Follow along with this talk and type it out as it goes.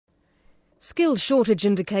Skill shortage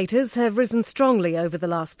indicators have risen strongly over the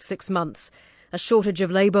last 6 months. A shortage of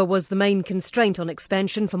labour was the main constraint on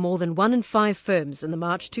expansion for more than 1 in 5 firms in the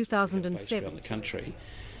March 2007. Around the country,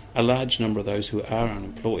 a large number of those who are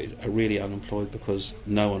unemployed are really unemployed because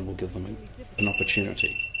no one will give them an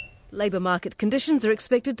opportunity. Labour market conditions are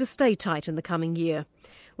expected to stay tight in the coming year.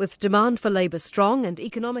 With demand for labour strong and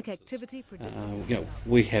economic activity predicted.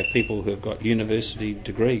 We have people who have got university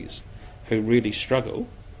degrees who really struggle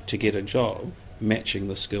to get a job matching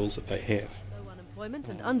the skills that they have. Low unemployment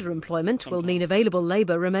and underemployment will mean available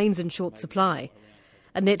labour remains in short supply.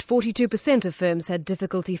 A net 42% of firms had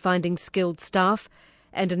difficulty finding skilled staff,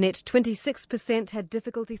 and a net 26% had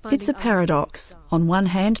difficulty finding... It's a paradox. On one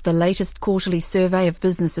hand, the latest quarterly survey of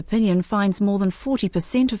business opinion finds more than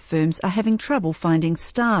 40% of firms are having trouble finding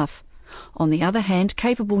staff. On the other hand,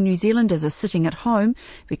 capable New Zealanders are sitting at home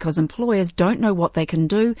because employers don't know what they can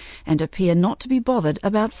do and appear not to be bothered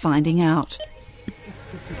about finding out.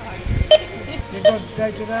 You got to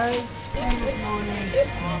go today?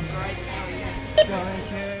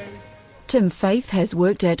 Tim Faith has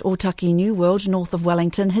worked at Otaki New World north of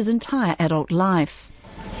Wellington his entire adult life.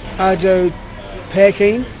 I do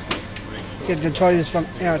packing, get the toilets from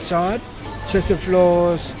outside, sweep the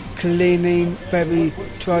floors, cleaning baby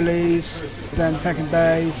trolleys, then packing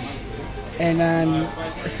bags, and then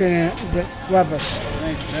cleaning the rubbish.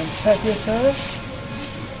 Pack your toes.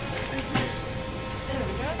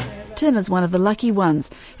 Tim is one of the lucky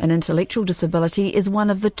ones. An intellectual disability is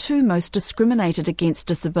one of the 2 most discriminated against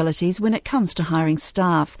disabilities when it comes to hiring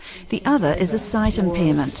staff. The other is a sight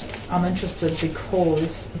impairment. I'm interested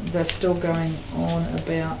because they're still going on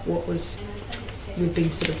about we've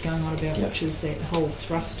been sort of going on about, which is that whole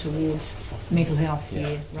thrust towards mental health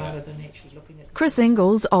here, rather than actually looking at... Chris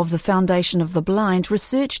Ingalls of the Foundation of the Blind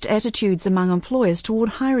researched attitudes among employers toward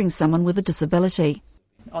hiring someone with a disability.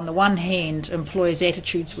 On the one hand, employers'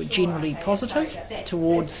 attitudes were generally positive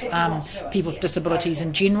towards people with disabilities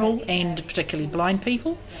in general, and particularly blind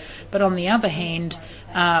people. But on the other hand,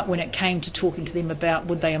 when it came to talking to them about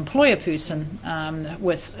would they employ a person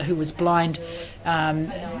who was blind,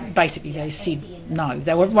 basically they said no.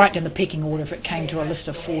 They were right in the pecking order if it came to a list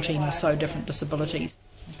of 14 or so different disabilities.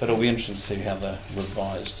 But it'll be interesting to see how the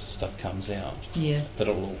revised stuff comes out. Yeah. But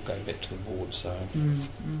it'll all go back to the board, so...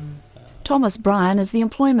 Thomas Bryan is the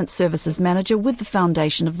Employment Services Manager with the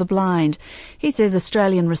Foundation of the Blind. He says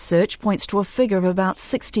Australian research points to a figure of about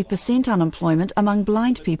 60% unemployment among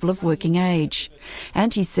blind people of working age.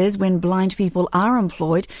 And he says when blind people are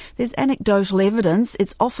employed, there's anecdotal evidence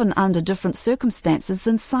it's often under different circumstances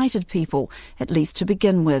than sighted people, at least to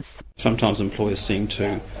begin with. Sometimes employers seem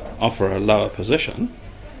to offer a lower position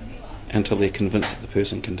until they're convinced that the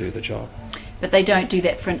person can do the job. But they don't do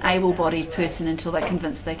that for an able-bodied person until they're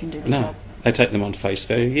convinced they can do the job. No, they take them on face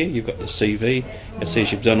value. Yeah, you've got the CV, it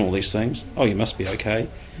says you've done all these things. Oh, you must be okay.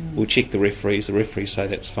 We'll check the referees say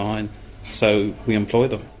that's fine. So we employ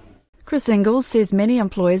them. Chris Ingalls says many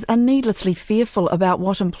employers are needlessly fearful about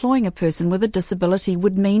what employing a person with a disability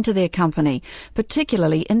would mean to their company,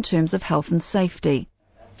 particularly in terms of health and safety.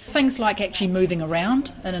 Things like actually moving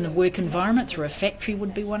around in a work environment through a factory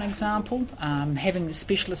would be one example. Having the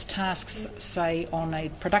specialist tasks, say, on a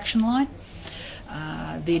production line.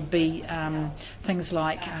 There'd be things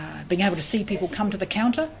like being able to see people come to the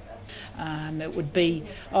counter. It would be,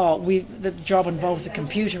 the job involves a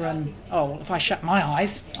computer and, if I shut my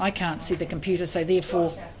eyes, I can't see the computer, so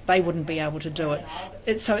therefore they wouldn't be able to do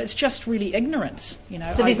it. So it's just really ignorance,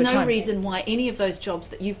 So there's no reason why any of those jobs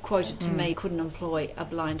that you've quoted to me couldn't employ a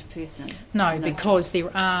blind person? No, because there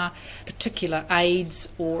are particular aids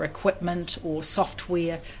or equipment or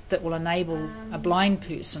software that will enable a blind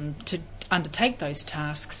person to undertake those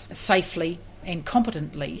tasks safely and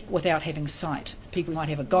competently without having sight. People might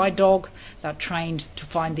have a guide dog, they're trained to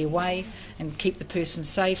find their way and keep the person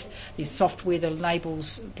safe. There's software that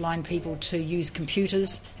enables blind people to use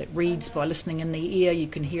computers. It reads by listening in the ear, you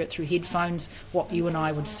can hear it through headphones, what you and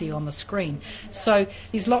I would see on the screen. So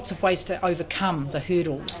there's lots of ways to overcome the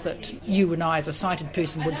hurdles that you and I as a sighted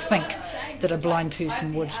person would think that a blind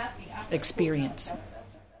person would experience.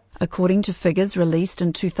 According to figures released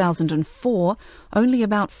in 2004, only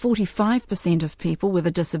about 45% of people with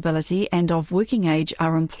a disability and of working age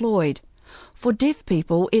are employed. For deaf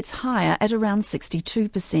people, it's higher at around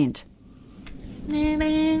 62%.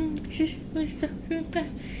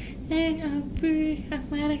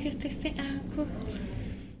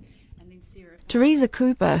 Teresa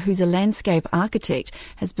Cooper, who's a landscape architect,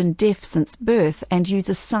 has been deaf since birth and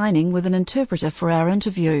uses signing with an interpreter for our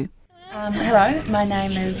interview. Hello, my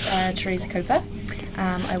name is Teresa Cooper.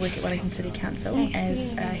 I work at Wellington City Council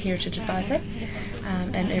as a Heritage Advisor.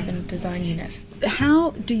 an urban design unit.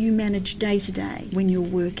 How do you manage day to day when you're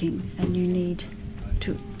working and you need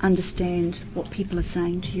to understand what people are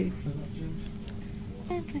saying to you?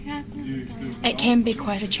 It can be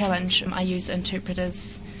quite a challenge. I use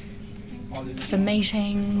interpreters for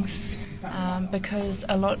meetings because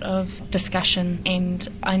a lot of discussion and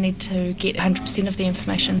I need to get 100% of the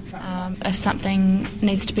information. If something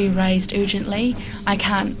needs to be raised urgently, I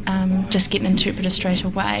can't just get an interpreter straight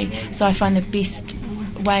away. So I find the best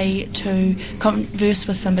way to converse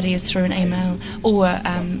with somebody is through an email or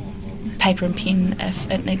paper and pen if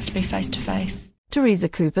it needs to be face-to-face. Teresa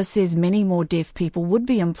Cooper says many more deaf people would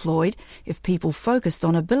be employed if people focused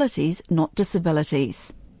on abilities, not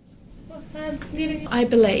disabilities. I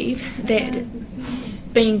believe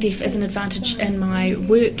that being deaf is an advantage in my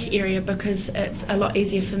work area because it's a lot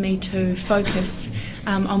easier for me to focus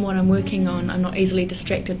on what I'm working on. I'm not easily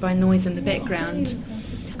distracted by noise in the background.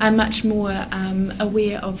 I'm much more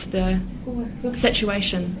aware of the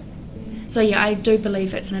situation. So yeah, I do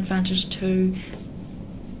believe it's an advantage to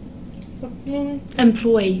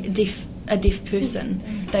employ a deaf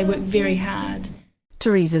person. They work very hard.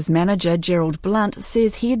 Teresa's manager, Gerald Blunt,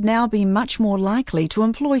 says he'd now be much more likely to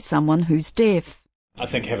employ someone who's deaf. I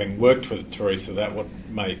think having worked with Teresa, that would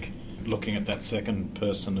make looking at that second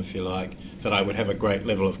person, if you like, that I would have a great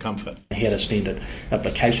level of comfort. He had a standard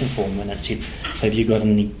application form and it said, have you got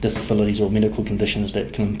any disabilities or medical conditions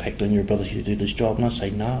that can impact on your ability to do this job? And I say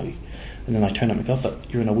no. And then I turn up and go, but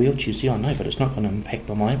you're in a wheelchair. Yeah, I know, but it's not going to impact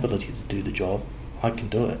on my ability to do the job. I can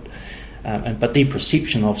do it. But their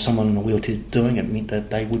perception of someone in a wheelchair doing it meant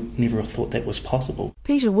that they would never have thought that was possible.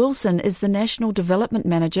 Peter Wilson is the National Development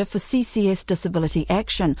Manager for CCS Disability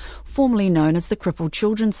Action, formerly known as the Crippled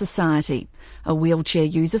Children's Society. A wheelchair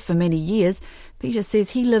user for many years, Peter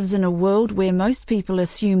says he lives in a world where most people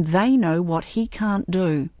assume they know what he can't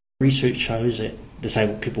do. Research shows that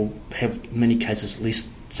disabled people have, in many cases, less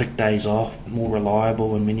sick days off, more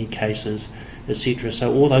reliable in many cases, etc.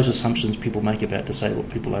 So all those assumptions people make about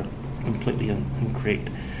disabled people are completely incorrect.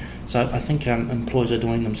 So I think employers are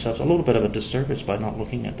doing themselves a little bit of a disservice by not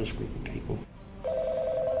looking at this group of people.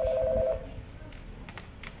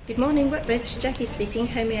 Good morning, Whitbridge. Jackie speaking.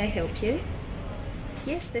 How may I help you?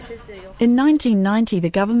 Yes, this is the office. In 1990, the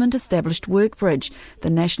government established Workbridge, the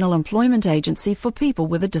national employment agency for people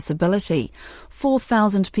with a disability.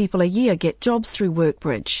 4,000 people a year get jobs through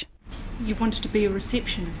Workbridge. You wanted to be a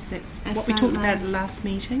receptionist. That's what we talked about at the last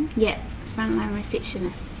meeting? Yeah, frontline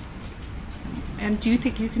receptionist. And do you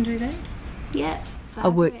think you can do that? Yeah. A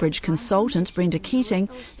Workbridge consultant, Brenda Keating,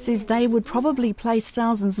 says they would probably place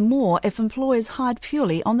thousands more if employers hired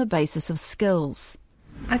purely on the basis of skills.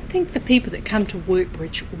 I think the people that come to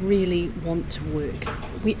Workbridge really want to work.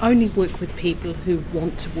 We only work with people who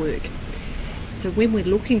want to work. So when we're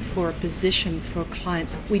looking for a position for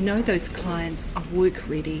clients, we know those clients are work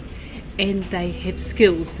ready and they have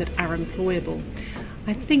skills that are employable.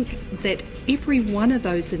 I think that every one of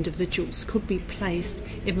those individuals could be placed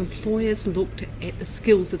if employers looked at the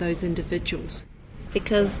skills of those individuals.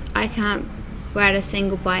 Because I can't ride a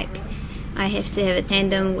single bike, I have to have a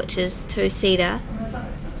tandem, which is two-seater,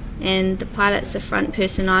 and the pilot's the front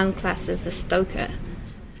person. I'm classed as the stoker.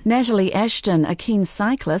 Natalie Ashton, a keen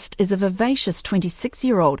cyclist, is a vivacious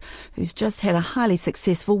 26-year-old who's just had a highly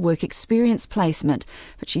successful work experience placement,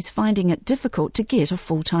 but she's finding it difficult to get a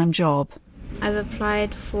full-time job. I've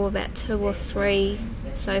applied for about 2 or 3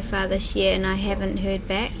 so far this year and I haven't heard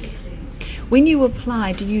back. When you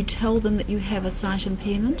apply, do you tell them that you have a sight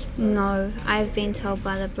impairment? No, I've been told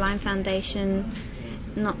by the Blind Foundation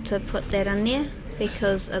not to put that on there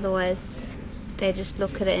because otherwise they just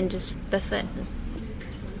look at it and just biff it.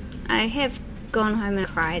 I have gone home and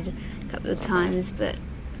cried a couple of times, but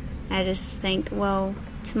I just think, well,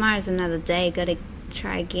 tomorrow's another day, got to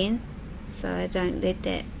try again. So I don't let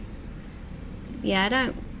that, I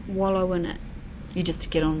don't wallow in it. You just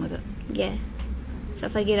get on with it? Yeah. So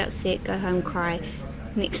if I get upset, go home, cry,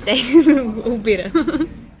 next day, all better.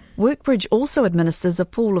 Workbridge also administers a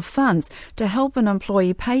pool of funds to help an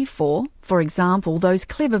employee pay for example, those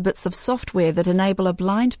clever bits of software that enable a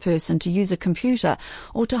blind person to use a computer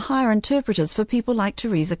or to hire interpreters for people like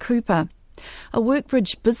Teresa Cooper. A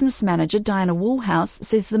Workbridge business manager, Diana Woolhouse,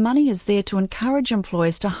 says the money is there to encourage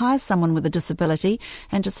employers to hire someone with a disability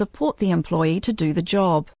and to support the employee to do the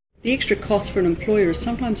job. The extra cost for an employer is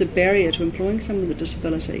sometimes a barrier to employing someone with a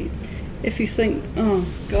disability. If you think, oh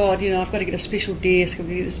God, I've got to get a special desk, I've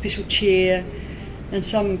got to get a special chair, in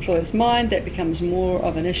some employers' mind that becomes more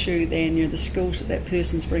of an issue than the skills that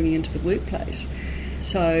person's bringing into the workplace.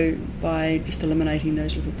 So by just eliminating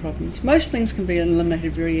those little problems, most things can be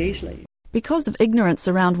eliminated very easily. Because of ignorance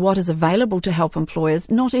around what is available to help employers,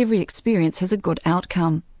 not every experience has a good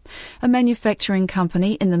outcome. A manufacturing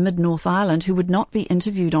company in the Mid-North Island who would not be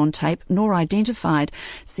interviewed on tape nor identified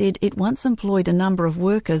said it once employed a number of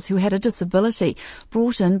workers who had a disability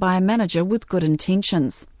brought in by a manager with good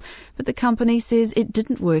intentions. But the company says it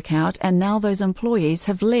didn't work out and now those employees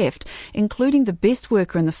have left, including the best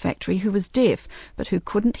worker in the factory who was deaf but who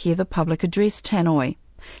couldn't hear the public address tannoy.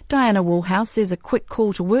 Diana Woolhouse says a quick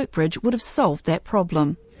call to Workbridge would have solved that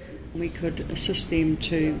problem. We could assist them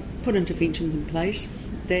to put interventions in place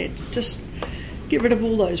that just get rid of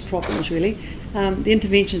all those problems, really. The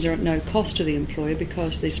interventions are at no cost to the employer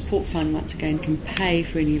because the support fund, once again, can pay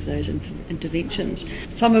for any of those interventions.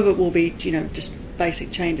 Some of it will be, just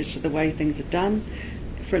basic changes to the way things are done.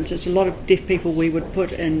 For instance, a lot of deaf people we would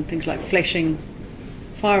put in things like flashing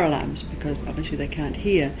fire alarms because obviously they can't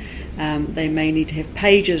hear. They may need to have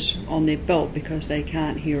pagers on their belt because they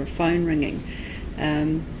can't hear a phone ringing.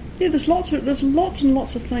 There's lots and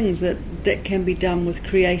lots of things that can be done with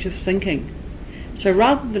creative thinking. So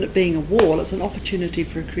rather than it being a wall, it's an opportunity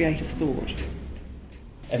for a creative thought.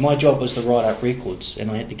 And my job was to write up records,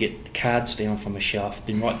 and I had to get the cards down from a shelf,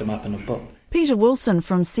 then write them up in a book. Peter Wilson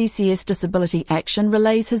from CCS Disability Action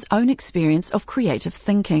relays his own experience of creative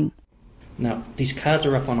thinking. Now, these cards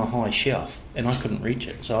are up on a high shelf, and I couldn't reach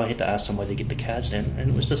it, so I had to ask somebody to get the cards down,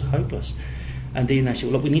 and it was just hopeless. And then they said,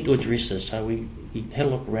 well, look, we need to address this. So we had a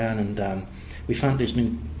look around and we found there's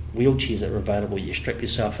new wheelchairs that are available. You strap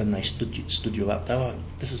yourself in, they stood you up.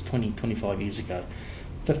 This is 25 years ago.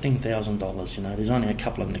 $15,000, there's only a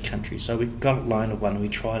couple in the country. So we got a loan of one and we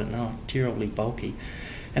tried it. No, terribly bulky.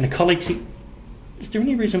 And a colleague said, is there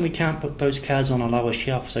any reason we can't put those cards on a lower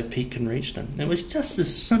shelf so Pete can reach them? And it was just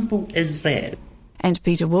as simple as that. And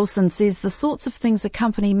Peter Wilson says the sorts of things a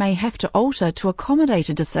company may have to alter to accommodate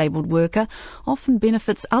a disabled worker often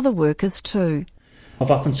benefits other workers too.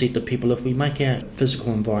 I've often said to people, if we make our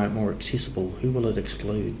physical environment more accessible, who will it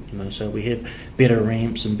exclude? So we have better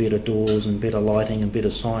ramps and better doors and better lighting and better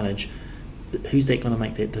signage. Who's that going to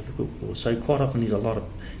make that difficult for? So quite often there's a lot of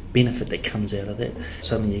benefit that comes out of that.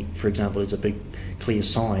 Suddenly, for example, there's a big clear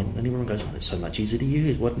sign and everyone goes, oh, that's so much easier to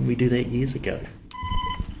use. Why didn't we do that years ago?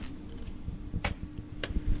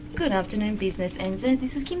 Good afternoon, Business NZ.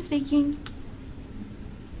 This is Kim speaking.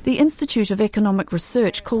 The Institute of Economic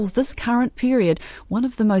Research calls this current period one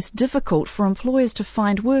of the most difficult for employers to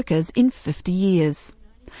find workers in 50 years.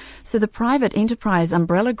 So the private enterprise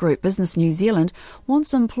umbrella group Business New Zealand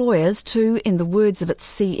wants employers to, in the words of its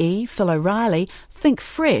CE, Phil O'Reilly, think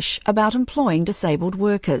fresh about employing disabled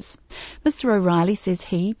workers. Mr O'Reilly says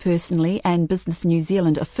he, personally, and Business New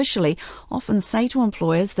Zealand officially, often say to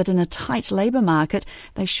employers that in a tight labour market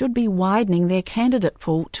they should be widening their candidate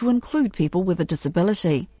pool to include people with a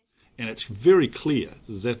disability. And it's very clear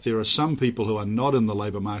that there are some people who are not in the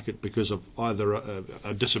labour market because of either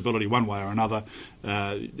a disability one way or another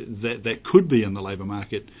that could be in the labour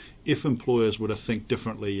market if employers were to think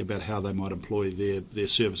differently about how they might employ their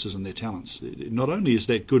services and their talents. Not only is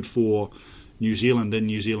that good for New Zealand and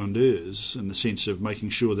New Zealanders in the sense of making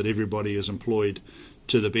sure that everybody is employed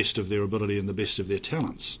to the best of their ability and the best of their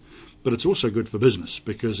talents, but it's also good for business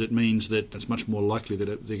because it means that it's much more likely that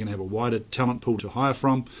they're going to have a wider talent pool to hire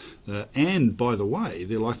from. And, by the way,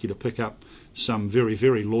 they're likely to pick up some very,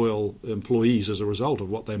 very loyal employees as a result of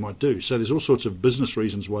what they might do. So there's all sorts of business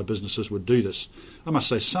reasons why businesses would do this. I must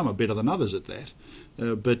say some are better than others at that.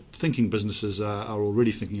 But thinking businesses are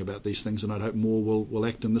already thinking about these things, and I'd hope more will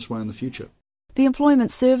act in this way in the future. The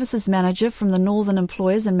Employment Services Manager from the Northern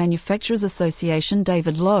Employers and Manufacturers Association,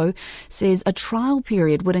 David Lowe, says a trial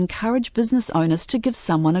period would encourage business owners to give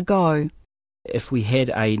someone a go. If we had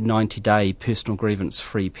a 90-day personal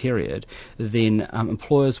grievance-free period, then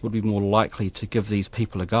employers would be more likely to give these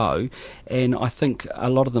people a go, and I think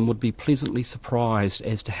a lot of them would be pleasantly surprised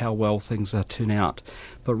as to how well things turn out.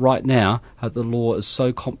 But right now, the law is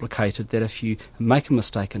so complicated that if you make a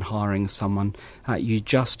mistake in hiring someone, you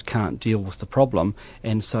just can't deal with the problem,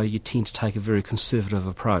 and so you tend to take a very conservative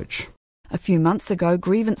approach. A few months ago,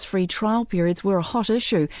 grievance-free trial periods were a hot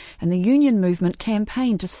issue, and the union movement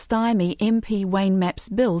campaigned to stymie MP Wayne Mapp's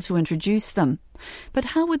bill to introduce them. But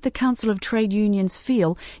how would the Council of Trade Unions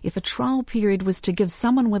feel if a trial period was to give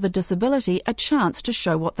someone with a disability a chance to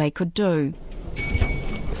show what they could do?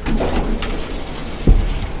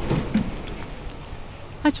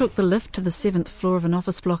 I took the lift to the 7th floor of an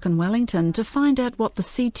office block in Wellington to find out what the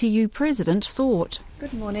CTU president thought.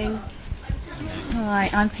 Good morning. Hi,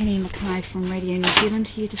 I'm Penny Mackay from Radio New Zealand,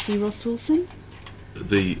 here to see Ross Wilson.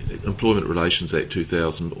 The Employment Relations Act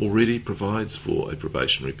 2000 already provides for a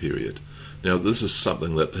probationary period. Now, this is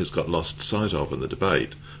something that has got lost sight of in the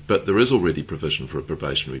debate, but there is already provision for a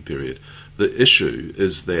probationary period. The issue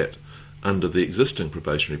is that under the existing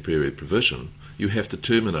probationary period provision, you have to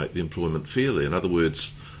terminate the employment fairly. In other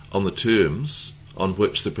words, on the terms on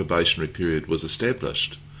which the probationary period was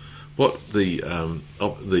established. What the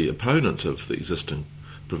opponents of the existing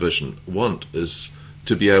provision want is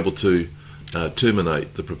to be able to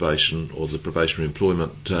terminate the probation or the probationary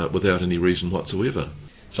employment without any reason whatsoever.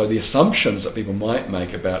 So the assumptions that people might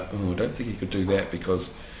make about, I don't think he could do that because,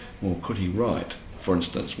 well, could he write, for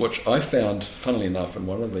instance, which I found, funnily enough, in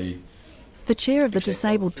one of the... The chair of the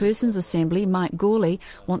Disabled Persons Assembly, Mike Gawley,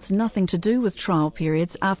 wants nothing to do with trial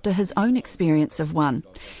periods after his own experience of one.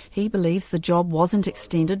 He believes the job wasn't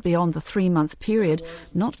extended beyond the 3-month period,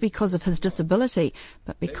 not because of his disability,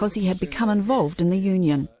 but because he had become involved in the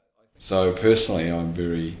union. So personally, I'm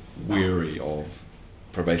very wary of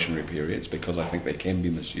probationary periods because I think they can be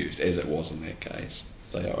misused, as it was in that case.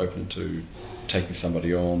 They are open to taking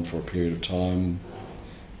somebody on for a period of time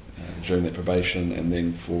during that probation, and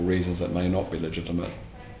then for reasons that may not be legitimate,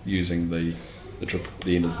 using the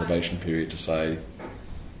end of the probation period to say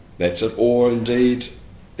that's it, or indeed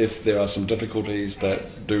if there are some difficulties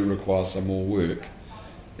that do require some more work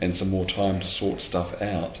and some more time to sort stuff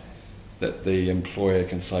out, that the employer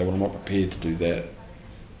can say, well, I'm not prepared to do that,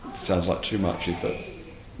 it sounds like too much effort,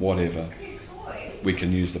 whatever. We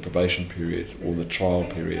can use the probation period or the trial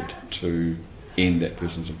period to end that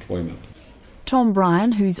person's employment. Tom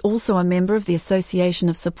Bryan, who's also a member of the Association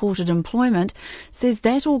of Supported Employment, says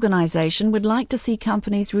that organisation would like to see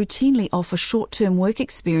companies routinely offer short-term work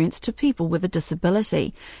experience to people with a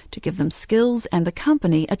disability, to give them skills and the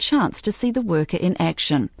company a chance to see the worker in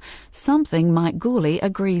action, something Mike Gawley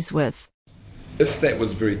agrees with. If that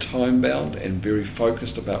was very time-bound and very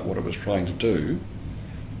focused about what it was trying to do,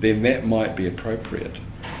 then that might be appropriate,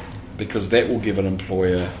 because that will give an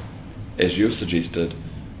employer, as you've suggested,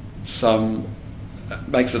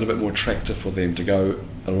 makes it a bit more attractive for them to go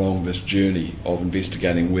along this journey of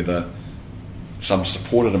investigating whether some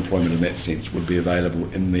supported employment in that sense would be available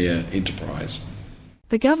in their enterprise.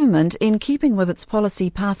 The government, in keeping with its policy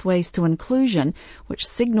Pathways to Inclusion, which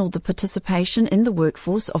signalled the participation in the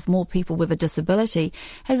workforce of more people with a disability,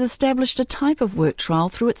 has established a type of work trial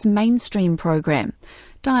through its Mainstream program.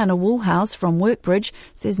 Diana Woolhouse from Workbridge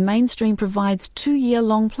says Mainstream provides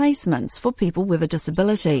 2-year-long placements for people with a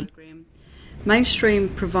disability. Mainstream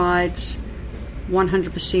provides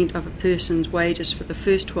 100% of a person's wages for the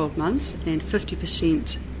first 12 months and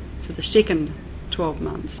 50% for the second 12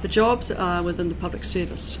 months. The jobs are within the public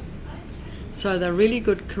service, so they're really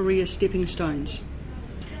good career stepping stones.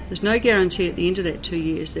 There's no guarantee at the end of that 2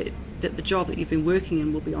 years that the job that you've been working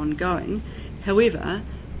in will be ongoing. However,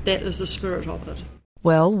 that is the spirit of it.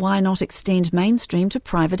 Well, why not extend Mainstream to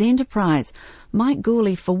private enterprise? Mike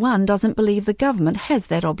Gawley, for one, doesn't believe the government has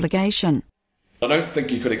that obligation. I don't think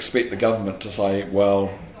you could expect the government to say,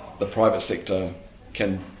 well, the private sector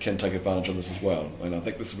can take advantage of this as well. And I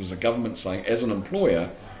think this was the government saying, as an employer,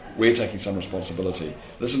 we're taking some responsibility.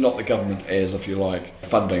 This is not the government as, if you like,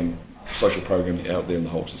 funding social programs out there in the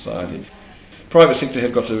whole society. Private sector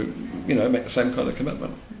have got to, make the same kind of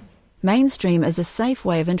commitment. Mainstream is a safe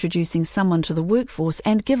way of introducing someone to the workforce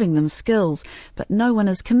and giving them skills, but no one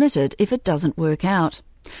is committed if it doesn't work out.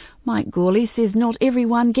 Mike Gawley says not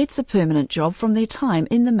everyone gets a permanent job from their time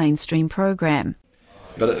in the Mainstream program.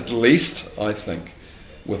 But at least, I think,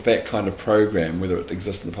 with that kind of program, whether it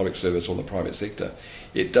exists in the public service or the private sector,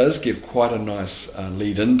 it does give quite a nice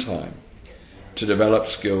lead-in time to develop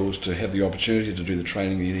skills, to have the opportunity to do the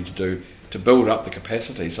training that you need to do, to build up the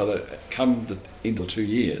capacity so that come the end of 2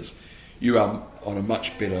 years, you are on a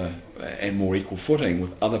much better and more equal footing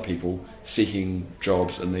with other people seeking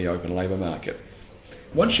jobs in the open labour market.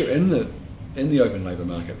 Once you're in the open labour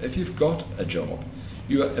market, if you've got a job,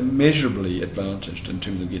 you are immeasurably advantaged in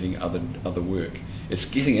terms of getting other work. It's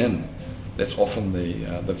getting in that's often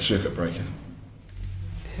the circuit breaker.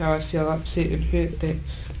 How I feel upset and hurt that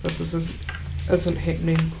this isn't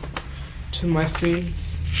happening to my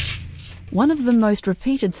friends. One of the most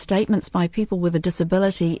repeated statements by people with a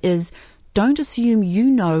disability is, "Don't assume you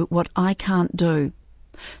know what I can't do."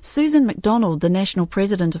 Susan McDonald, the National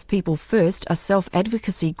President of People First, a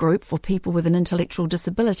self-advocacy group for people with an intellectual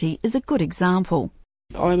disability, is a good example.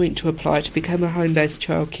 I went to apply to become a home-based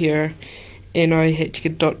childcare, and I had to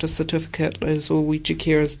get a doctor's certificate, as all wheelchair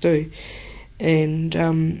carers do.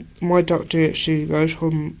 And my doctor actually wrote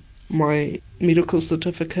on my medical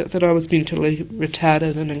certificate that I was mentally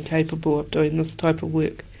retarded and incapable of doing this type of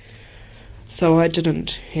work. So I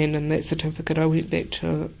didn't hand in that certificate. I went back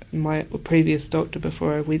to my previous doctor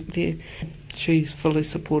before I went there. She fully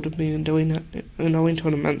supported me in doing it, and I went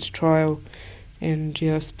on a month's trial and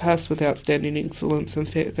yes, passed with outstanding excellence. In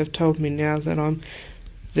fact, they've told me now that I'm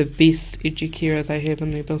the best educator they have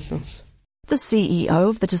in their business. The CEO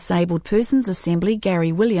of the Disabled Persons Assembly,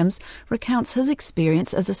 Gary Williams, recounts his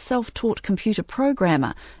experience as a self-taught computer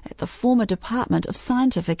programmer at the former Department of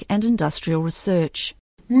Scientific and Industrial Research.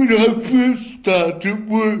 When I first started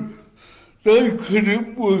work, they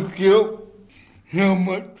couldn't work out how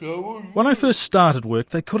much I was. When I first started work,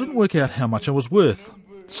 they couldn't work out how much I was worth.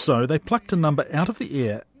 So they plucked a number out of the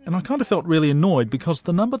air, and I kind of felt really annoyed because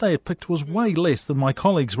the number they had picked was way less than my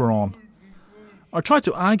colleagues were on. I tried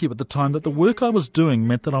to argue at the time that the work I was doing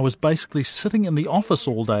meant that I was basically sitting in the office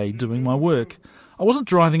all day doing my work. I wasn't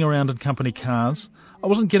driving around in company cars, I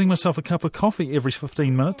wasn't getting myself a cup of coffee every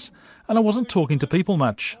 15 minutes, and I wasn't talking to people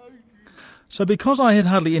much. So because I had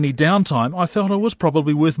hardly any downtime, I felt I was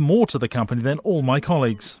probably worth more to the company than all my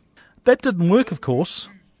colleagues. That didn't work, of course.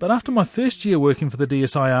 But after my first year working for the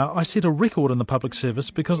DSIR, I set a record in the public service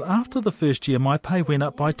because after the first year my pay went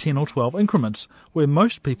up by 10 or 12 increments, where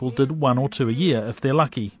most people did 1 or 2 a year if they're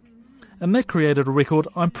lucky. And that created a record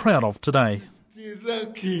I'm proud of today. They're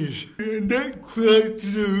lucky, and that creates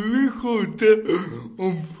a record that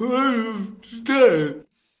I'm proud of today.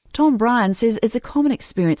 Tom Bryan says it's a common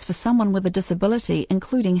experience for someone with a disability,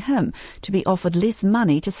 including him, to be offered less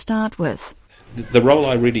money to start with. The role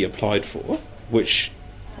I really applied for, which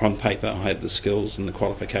on paper I had the skills and the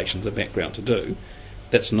qualifications and background to do,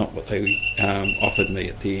 that's not what they offered me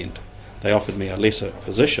at the end. They offered me a lesser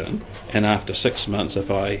position, and after 6 months, if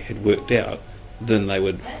I had worked out, then they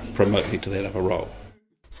would promote me to that other role.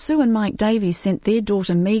 Sue and Mike Davies sent their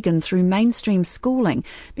daughter Megan through mainstream schooling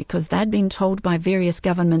because they'd been told by various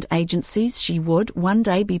government agencies she would one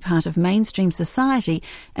day be part of mainstream society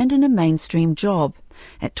and in a mainstream job.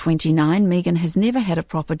 At 29, Megan has never had a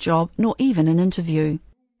proper job, nor even an interview.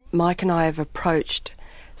 Mike and I have approached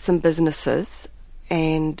some businesses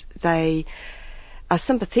and they are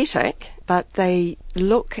sympathetic, but they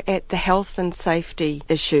look at the health and safety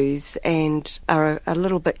issues and are a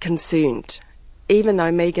little bit concerned. Even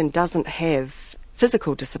though Megan doesn't have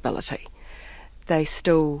physical disability, they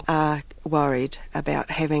still are worried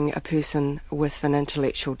about having a person with an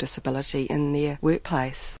intellectual disability in their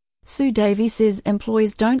workplace. Sue Davies says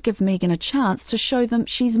employers don't give Megan a chance to show them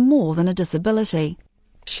she's more than a disability.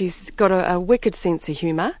 She's got a wicked sense of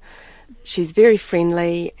humour, she's very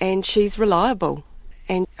friendly and she's reliable.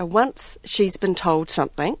 And once she's been told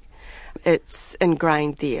something, it's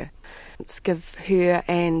ingrained there. Let's give her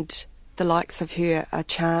and the likes of her a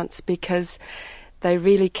chance because they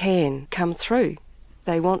really can come through.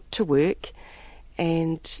 They want to work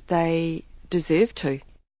and they deserve to.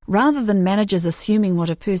 Rather than managers assuming what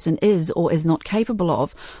a person is or is not capable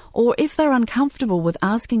of, or if they're uncomfortable with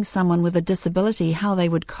asking someone with a disability how they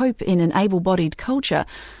would cope in an able-bodied culture,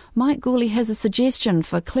 Mike Gourley has a suggestion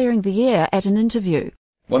for clearing the air at an interview.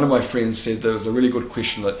 One of my friends said there was a really good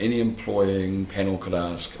question that any employing panel could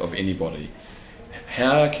ask of anybody.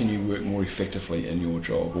 How can you work more effectively in your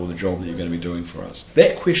job or the job that you're going to be doing for us?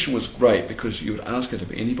 That question was great because you would ask it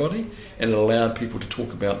of anybody and it allowed people to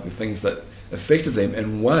talk about the things that affected them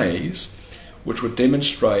in ways which would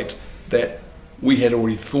demonstrate that we had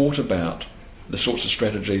already thought about the sorts of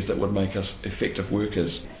strategies that would make us effective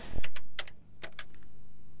workers.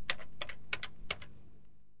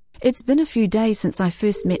 It's been a few days since I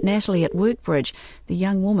first met Natalie at Workbridge, the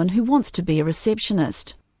young woman who wants to be a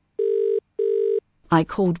receptionist. I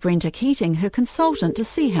called Brenda Keating, her consultant, to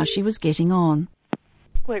see how she was getting on.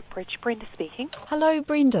 Workbridge, Brenda speaking. Hello,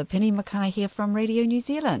 Brenda. Penny Mackay here from Radio New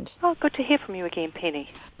Zealand. Oh, good to hear from you again, Penny.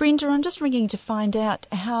 Brenda, I'm just ringing to find out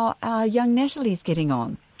how our young Natalie's getting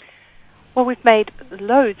on. Well, we've made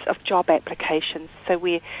loads of job applications, so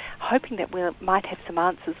we're hoping that we might have some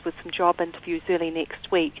answers with some job interviews early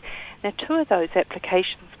next week. Now, 2 of those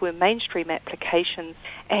applications were mainstream applications,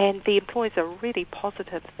 and the employers are really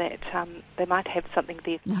positive that they might have something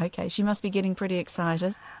there. Okay, she must be getting pretty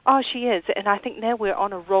excited. Oh, she is, and I think now we're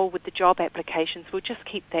on a roll with the job applications. We'll just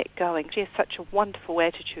keep that going. She has such a wonderful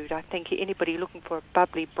attitude. I think anybody looking for a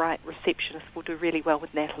bubbly, bright receptionist will do really well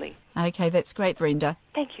with Natalie. Okay, that's great, Brenda.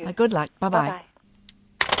 Thank you. Good luck. Bye-bye. Bye-bye.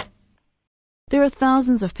 There are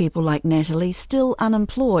thousands of people like Natalie still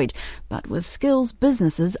unemployed, but with skills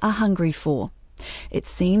businesses are hungry for. It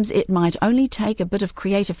seems it might only take a bit of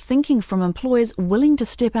creative thinking from employers willing to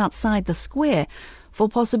step outside the square for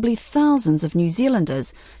possibly thousands of New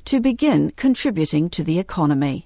Zealanders to begin contributing to the economy.